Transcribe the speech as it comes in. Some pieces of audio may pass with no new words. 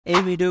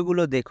এই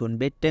ভিডিওগুলো দেখুন,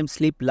 bed time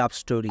slip love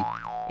story,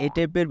 এই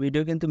টাইপের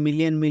ভিডিও কিন্তু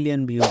মিলিয়ন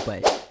মিলিয়ন ভিউ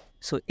পায়।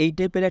 সো এই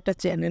টাইপের একটা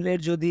চ্যানেলের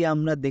যদি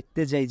আমরা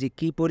দেখতে যাই যে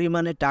কি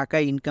পরিমাণে টাকা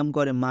ইনকাম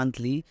করে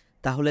মান্থলি,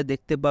 তাহলে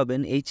দেখতে পাবেন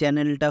এই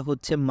চ্যানেলটা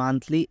হচ্ছে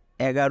মান্থলি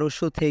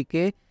 1100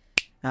 থেকে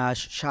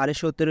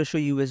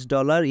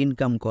 $1750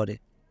 ইনকাম করে।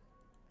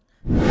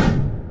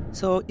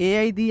 সো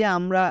এআই দিয়ে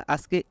আমরা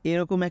আজকে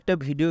এরকম একটা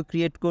ভিডিও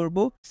ক্রিয়েট করব,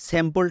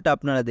 স্যাম্পলটা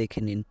আপনারা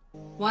দেখে নিন।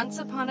 Once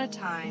upon a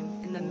time,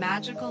 in the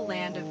magical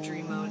land of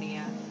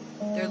Dreamonia,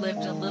 there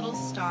lived a little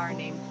star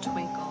named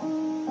Twinkle.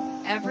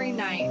 Every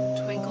night,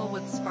 Twinkle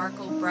would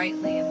sparkle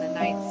brightly in the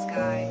night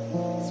sky,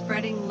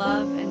 spreading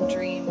love and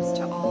dreams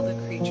to all the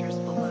creatures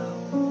below.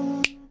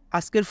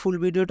 আজকের ফুল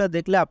ভিডিওটা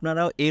দেখলে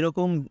আপনারাও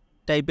এরকম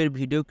টাইপের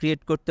video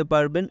create করতে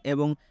পারবেন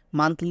এবং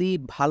monthly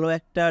ভালো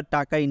একটা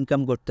টাকা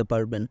ইনকাম করতে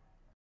পারবেন।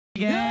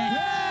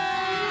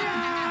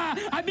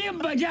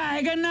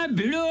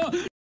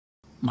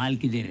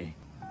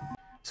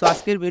 সো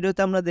আজকের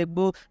ভিডিওতে আমরা দেখব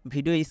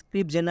ভিডিও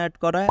স্ক্রিপ্ট জেনারেট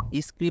করা,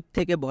 স্ক্রিপ্ট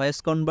থেকে ভয়েস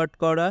কনভার্ট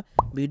করা,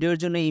 ভিডিওর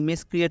জন্য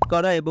ইমেজ ক্রিয়েট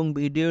করা এবং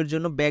ভিডিওর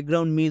জন্য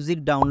ব্যাকগ্রাউন্ড মিউজিক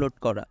ডাউনলোড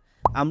করা।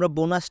 আমরা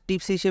বোনাস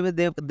টিপস হিসেবে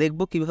দেখব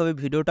কিভাবে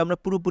ভিডিওটা আমরা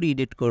পুরোপুরি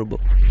এডিট করব।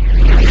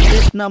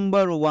 Step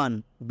number 1,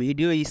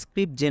 video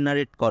script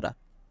generate করা।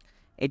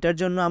 এটার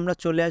জন্য আমরা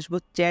চলে আসব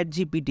চ্যাট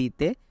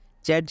জিপিটিতে।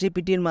 চ্যাট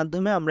জিপিটির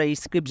মাধ্যমে আমরা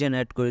স্ক্রিপ্ট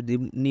জেনারেট করে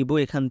নিব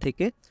এখান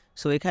থেকে।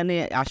 সো এখানে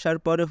আসার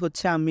পরে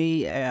হচ্ছে আমি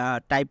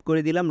টাইপ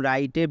করে দিলাম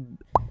রাইটে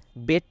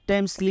bed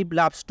time slip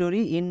love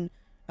story in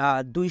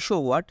 200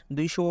 word.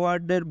 200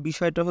 ওয়ার্ডের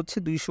বিষয়টা হচ্ছে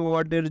 200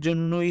 ওয়ার্ডের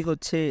জন্যই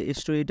হচ্ছে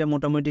স্টোরিটা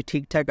মোটামুটি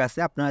ঠিকঠাক আছে,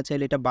 আপনারা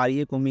চাইলে এটা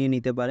বাড়িয়ে কমিয়ে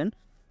নিতে পারেন।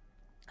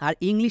 আর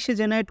ইংলিশে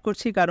জেনারেট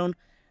করছি কারণ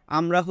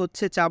আমরা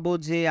হচ্ছে চাবো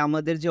যে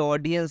আমাদের যে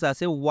অডিয়েন্স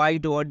আছে,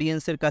 ওয়াইড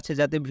অডিয়েন্সের কাছে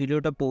যাতে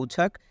ভিডিওটা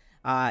পৌঁছাক।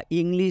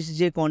 ইংলিশ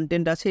যে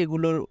কন্টেন্ট আছে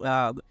এগুলোর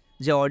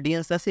যে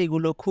অডিয়েন্স আছে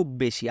এগুলো খুব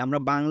বেশি। আমরা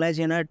বাংলায়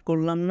জেনারেট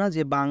করলাম না,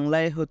 যে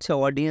বাংলায় হচ্ছে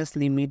অডিয়েন্স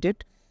লিমিটেড।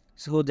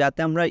 সো যাতে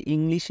আমরা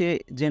ইংলিশে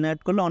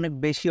জেনারেট করলে অনেক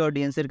বেশি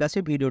অডিয়েন্সের কাছে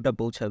ভিডিওটা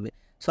পৌঁছাবে।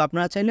 সো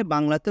আপনারা চাইলে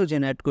বাংলাতেও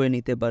জেনারেট করে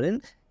নিতে পারেন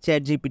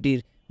চ্যাট জিপিটির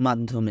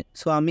মাধ্যমে।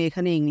 সো আমি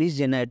এখানে ইংলিশ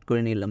জেনারেট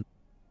করে নিলাম।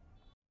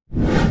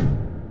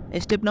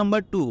 স্টেপ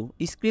নাম্বার 2,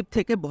 স্ক্রিপ্ট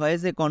থেকে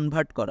ভয়েসে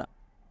কনভার্ট করা।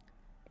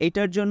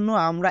 এটার জন্য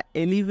আমরা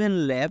 11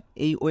 ল্যাব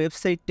এই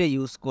ওয়েবসাইটটা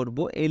ইউজ করব।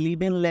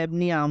 11 ল্যাব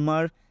নিয়ে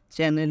আমার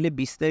চ্যানেলে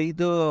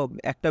বিস্তারিত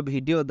একটা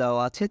ভিডিও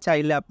দেওয়া আছে,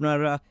 চাইলে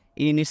আপনারা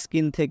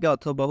স্ক্রিন থেকে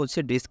অথবা হচ্ছে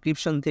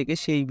ডেসক্রিপশন থেকে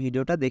সেই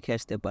ভিডিওটা দেখে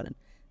আসতে পারেন।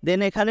 দেন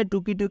এখানে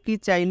টুকি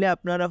চাইলে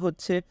আপনারা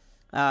হচ্ছে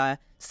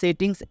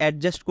সেটিংস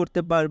অ্যাডজাস্ট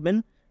করতে পারবেন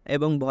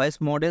এবং ভয়েস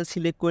মডেল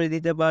সিলেক্ট করে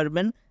দিতে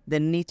পারবেন।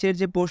 দেন নিচের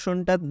যে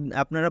পোর্শনটা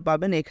আপনারা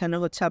পাবেন, এখানে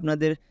হচ্ছে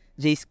আপনাদের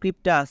যে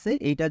স্ক্রিপ্টটা আছে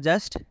এইটা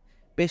জাস্ট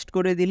পেস্ট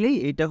করে দিলেই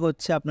এটা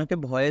হচ্ছে আপনাকে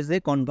ভয়েসে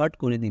কনভার্ট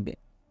করে দিবে।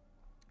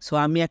 সো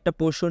আমি একটা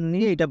পোর্শন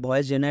নিয়ে এটা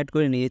ভয়েস জেনারেট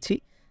করে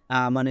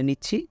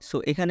নিচ্ছি। সো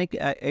এখানে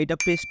এইটা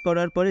পেস্ট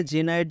করার পরে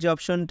জেনারেট যে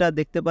অপশনটা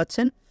দেখতে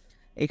পাচ্ছেন,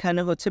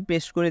 এখানে হচ্ছে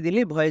পেস্ট করে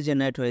দিলেই ভয়েস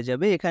জেনারেট হয়ে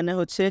যাবে। এখানে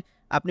হচ্ছে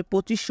আপনি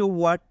 2500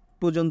 ওয়ার্ড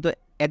পর্যন্ত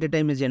এট এ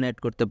টাইমে জেনারেট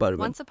করতে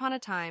পারবেন। Once upon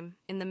a time,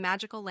 in the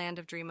magical land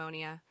of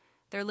Dreamonia,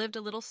 there lived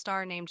a little star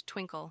named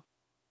Twinkle.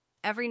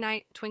 Every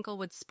night, Twinkle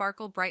would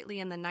sparkle brightly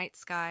in the night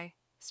sky,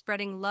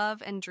 spreading love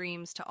and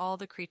dreams to all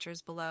the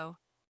creatures below.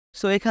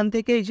 So এখান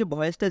থেকে এই যে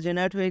ভয়েসটা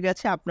generate হয়ে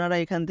গেছে, আপনারা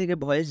এখান থেকে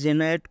ভয়েস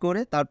জেনারেট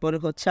করে তারপরে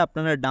হচ্ছে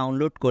আপনারা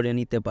ডাউনলোড করে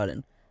নিতে পারেন।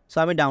 সো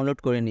আমি ডাউনলোড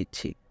করে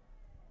নিচ্ছি।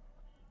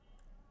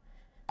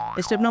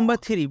 স্টেপ নাম্বার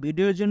 3,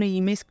 ভিডিওর জন্য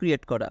ইমেজ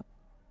ক্রিয়েট করা।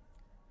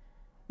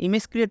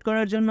 ইমেজ ক্রিয়েট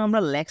করার জন্য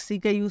আমরা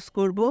লেক্সিকা ইউজ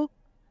করব।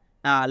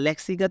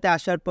 লেক্সিকাতে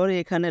আসার পরে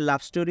এখানে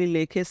লাভ স্টোরি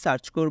লিখে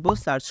সার্চ করব।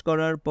 সার্চ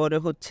করার পরে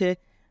হচ্ছে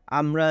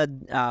আমরা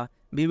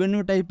বিভিন্ন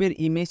টাইপের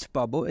ইমেজ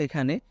পাবো।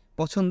 এখানে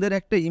পছন্দের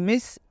একটা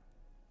ইমেজ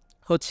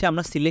হচ্ছে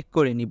আমরা সিলেক্ট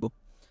করে নিব।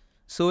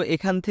 সো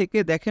এখান থেকে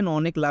দেখেন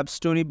অনেক লাভ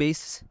স্টোরি বেস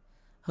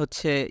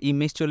হচ্ছে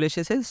ইমেজ চলে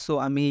এসেছে। সো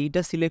আমি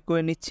এইটা সিলেক্ট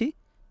করে নিচ্ছি।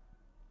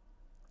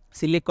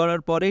 সিলেক্ট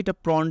করার পরে এটা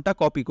প্রম্পটটা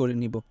কপি করে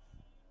নিব।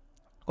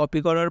 কপি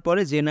করার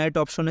পরে জেনারেট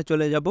অপশনে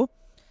চলে যাব।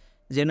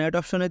 জেনারেট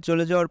অপশনে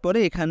চলে যাওয়ার পরে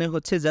এখানে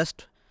হচ্ছে জাস্ট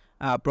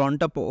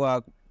প্রম্পটটা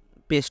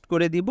পেস্ট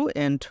করে দিব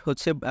অ্যান্ড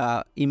হচ্ছে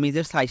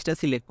ইমেজের সাইজটা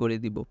সিলেক্ট করে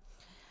দিব।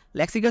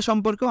 লেক্সিকা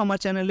সম্পর্কেও আমার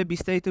চ্যানেলে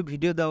বিস্তারিত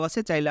ভিডিও দেওয়া আছে,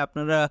 চাইলে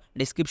আপনারা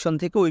ডেসক্রিপশন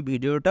থেকে ওই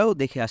ভিডিওটাও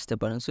দেখে আসতে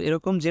পারেন। সো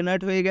এরকম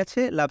জেনারেট হয়ে গেছে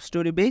লাভ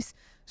স্টোরি বেস।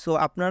 সো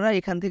আপনারা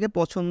এখান থেকে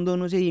পছন্দ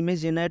অনুযায়ী ইমেজ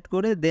জেনারেট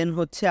করে দেন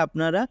হচ্ছে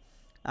আপনারা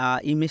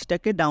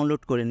ইমেজটাকে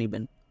ডাউনলোড করে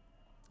নেবেন।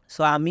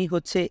 সো আমি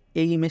হচ্ছে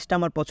এই ইমেজটা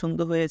আমার পছন্দ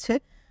হয়েছে,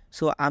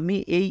 সো আমি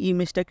এই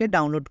ইমেজটাকে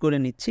ডাউনলোড করে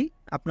নিচ্ছি।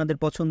 আপনাদের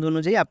পছন্দ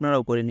অনুযায়ী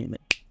আপনারাও করে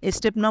নেবেন।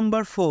 স্টেপ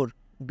নাম্বার 4,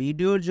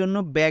 ভিডিওর জন্য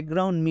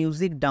ব্যাকগ্রাউন্ড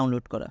মিউজিক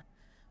ডাউনলোড করা।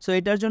 সো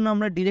এটার জন্য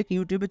আমরা ডিরেক্ট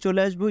ইউটিউবে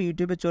চলে আসবো।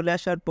 ইউটিউবে চলে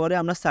আসার পরে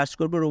আমরা সার্চ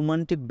করব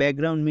romantic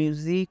background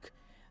music,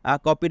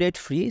 copyright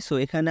free. So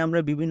এখানে আমরা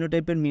বিভিন্ন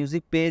টাইপের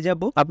মিউজিক পেয়ে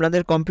যাব।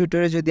 আপনাদের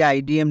কম্পিউটারে যদি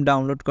আইডিএম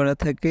ডাউনলোড করা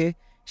থাকে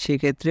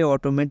সেক্ষেত্রে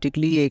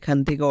অটোমেটিকলি এখান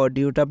থেকে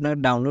অডিওটা আপনারা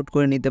ডাউনলোড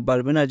করে নিতে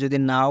পারবেন। আর যদি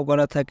নাও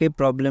করা থাকে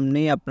প্রবলেম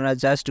নেই, আপনারা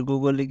জাস্ট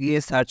গুগলে গিয়ে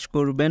সার্চ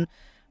করবেন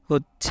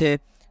হচ্ছে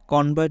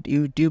কনভার্ট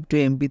ইউটিউব টু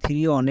MP3,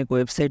 অনেক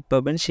ওয়েবসাইট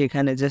পাবেন।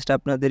 সেখানে জাস্ট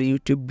আপনাদের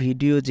ইউটিউব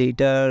ভিডিও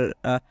যেইটার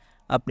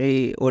আপনি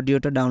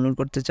অডিওটা ডাউনলোড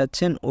করতে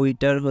চাচ্ছেন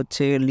ওইটার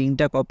হচ্ছে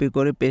লিঙ্কটা কপি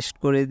করে পেস্ট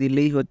করে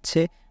দিলেই হচ্ছে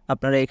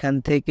আপনারা এখান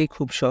থেকে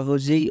খুব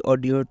সহজেই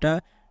অডিওটা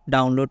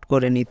ডাউনলোড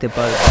করে নিতে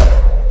পারবেন।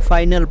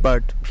 Final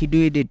part,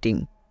 video editing.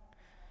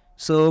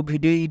 So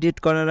video edit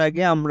করার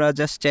আগে আমরা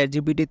জাস্ট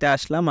চ্যাটজিপিটিতে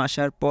আসলাম,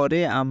 আসার পরে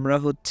আমরা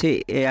হচ্ছে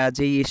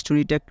যে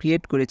স্টোরিটা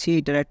ক্রিয়েট করেছি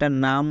এটার একটা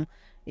নাম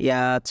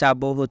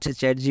চাবো হচ্ছে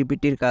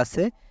চ্যাটজিপিটির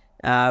কাছে।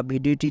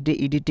 ভিডিও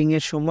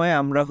এডিটিংয়ের সময়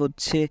আমরা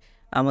হচ্ছে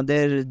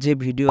আমাদের যে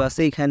ভিডিও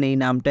আছে এখানে এই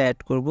নামটা অ্যাড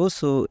করব।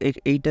 সো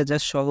এইটা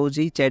জাস্ট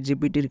সহজেই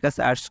চ্যাটজিপিটির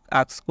কাছে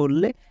আস্ক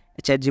করলে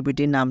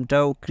চ্যাটজিপিটির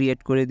নামটাও ক্রিয়েট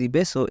করে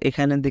দিবে। সো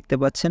এখানে দেখতে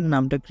পাচ্ছেন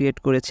নামটা ক্রিয়েট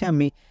করেছে,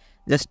 আমি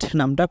জাস্ট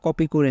নামটা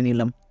কপি করে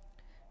নিলাম।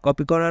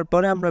 কপি করার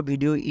পরে আমরা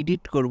ভিডিও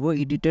এডিট করব।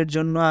 এডিটের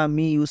জন্য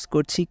আমি ইউজ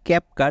করছি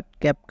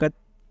ক্যাপকাট।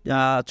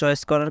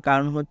 চয়েস করার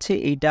কারণ হচ্ছে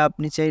এইটা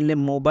আপনি চাইলে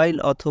মোবাইল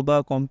অথবা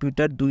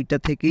কম্পিউটার দুইটা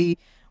থেকেই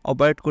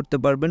অপারেট করতে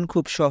পারবেন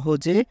খুব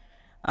সহজে।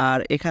 আর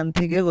এখান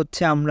থেকে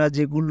হচ্ছে আমরা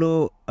যেগুলো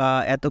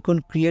এতক্ষণ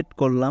ক্রিয়েট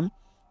করলাম,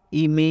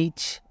 ইমেজ,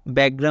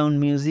 ব্যাকগ্রাউন্ড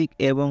মিউজিক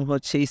এবং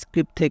হচ্ছে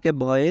স্ক্রিপ্ট থেকে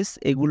ভয়েস,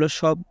 এগুলো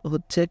সব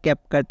হচ্ছে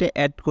ক্যাপকাটে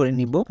অ্যাড করে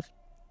নিব।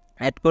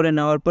 অ্যাড করে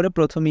নেওয়ার পরে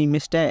প্রথমে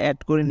ইমেজটা অ্যাড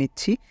করে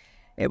নিচ্ছি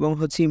এবং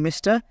হচ্ছে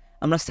ইমেজটা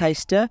আমরা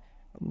সাইজটা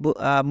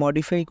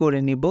মডিফাই করে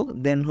নিব।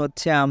 দেন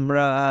হচ্ছে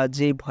আমরা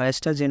যে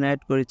ভয়েসটা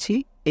জেনারেট করেছি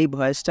এই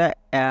ভয়েসটা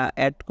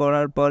অ্যাড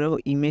করার পরেও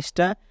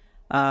ইমেজটা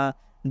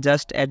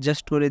জাস্ট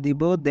অ্যাডজাস্ট করে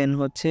দিব। দেন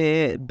হচ্ছে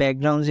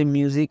ব্যাকগ্রাউন্ড যে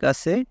মিউজিক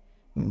আছে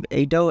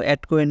এইটাও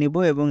অ্যাড করে নিব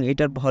এবং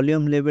এটার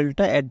ভলিউম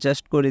লেভেলটা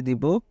অ্যাডজাস্ট করে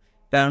দিব,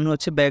 কারণ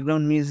হচ্ছে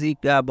ব্যাকগ্রাউন্ড মিউজিক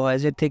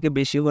ভয়েসের থেকে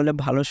বেশি হলে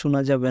ভালো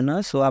শোনা যাবে না।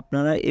 সো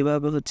আপনারা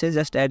এভাবে হচ্ছে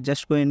জাস্ট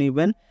অ্যাডজাস্ট করে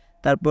নেবেন।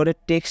 তারপরে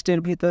টেক্সটের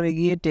ভিতরে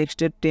গিয়ে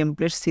টেক্সটের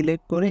টেমপ্লেট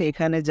সিলেক্ট করে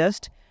এখানে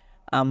জাস্ট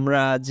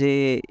আমরা যে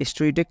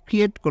স্টোরিটা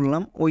ক্রিয়েট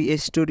করলাম ওই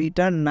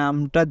স্টোরিটার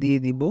নামটা দিয়ে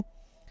দিব।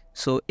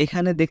 সো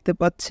এখানে দেখতে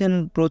পাচ্ছেন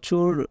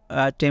প্রচুর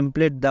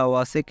টেমপ্লেট দেওয়া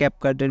আছে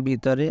ক্যাপকাটের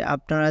ভিতরে।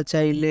 আপনারা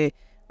চাইলে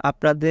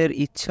আপনাদের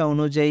ইচ্ছা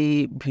অনুযায়ী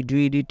ভিডিও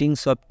এডিটিং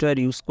সফটওয়্যার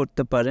ইউজ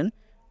করতে পারেন।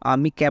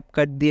 আমি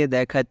ক্যাপকাট দিয়ে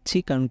দেখাচ্ছি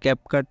কারণ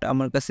ক্যাপকাট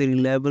আমার কাছে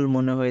রিলায়েবল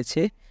মনে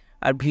হয়েছে।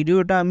 আর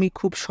ভিডিওটা আমি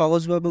খুব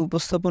সহজভাবে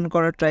উপস্থাপন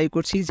করার ট্রাই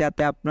করছি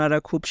যাতে আপনারা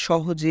খুব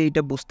সহজে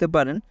এটা বুঝতে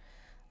পারেন।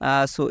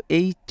 সো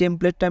এই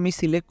টেমপ্লেটটা আমি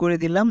সিলেক্ট করে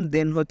দিলাম।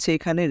 দেন হচ্ছে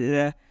এখানে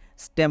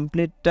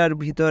টেমপ্লেটটার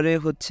ভিতরে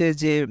হচ্ছে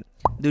যে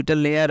দুইটা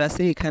লেয়ার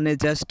আছে, এখানে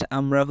জাস্ট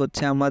আমরা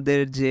হচ্ছে আমাদের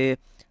যে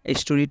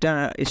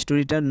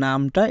স্টোরিটার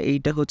নামটা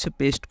এইটা হচ্ছে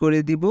পেস্ট করে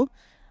দিব।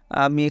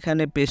 আমি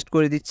এখানে পেস্ট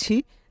করে দিচ্ছি।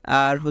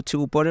 আর হচ্ছে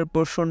উপরের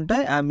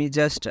পোর্শনটায় আমি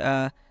জাস্ট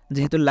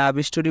যেহেতু লাভ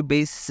স্টোরি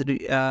বেস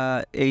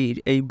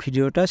এই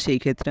ভিডিওটা, সেই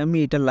ক্ষেত্রে আমি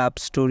এটা লাভ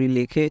স্টোরি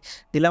লিখে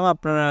দিলাম।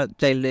 আপনারা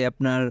চাইলে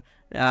আপনার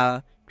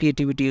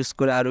ক্রিয়েটিভিটি ইউজ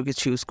করে আরও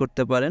কিছু ইউজ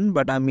করতে পারেন,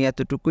 বাট আমি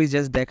এতটুকুই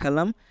জাস্ট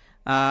দেখালাম।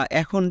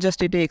 এখন জাস্ট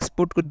এটা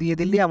এক্সপোর্ট করে দিয়ে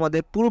দিলে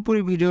আমাদের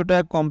পুরোপুরি ভিডিওটা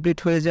কমপ্লিট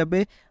হয়ে যাবে।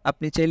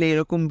 আপনি চাইলে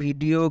এরকম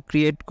ভিডিও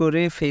ক্রিয়েট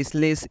করে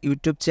ফেসলেস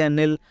ইউটিউব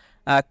চ্যানেল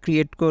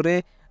ক্রিয়েট করে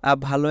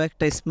ভালো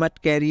একটা স্মার্ট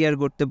ক্যারিয়ার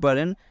করতে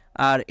পারেন।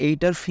 আর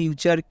এইটার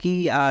ফিউচার কি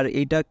আর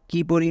এটা কি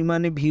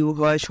পরিমাণে ভিউ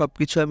হয় সব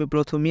কিছু আমি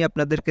প্রথমেই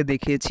আপনাদেরকে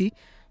দেখিয়েছি।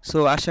 সো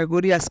আশা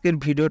করি আজকের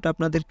ভিডিওটা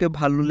আপনাদেরকে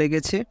ভালো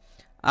লেগেছে।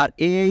 আর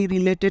এআই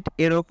রিলেটেড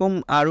এরকম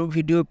আরও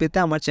ভিডিও পেতে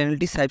আমার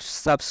চ্যানেলটি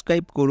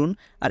সাবস্ক্রাইব করুন।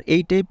 আর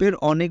এই টাইপের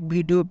অনেক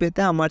ভিডিও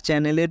পেতে আমার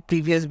চ্যানেলের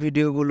প্রিভিয়াস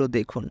ভিডিওগুলো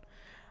দেখুন।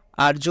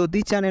 আর যদি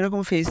চান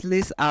এরকম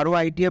ফেসলেস আরও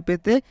আইডিয়া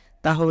পেতে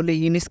তাহলে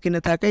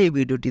স্ক্রিনে থাকা এই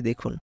ভিডিওটি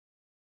দেখুন।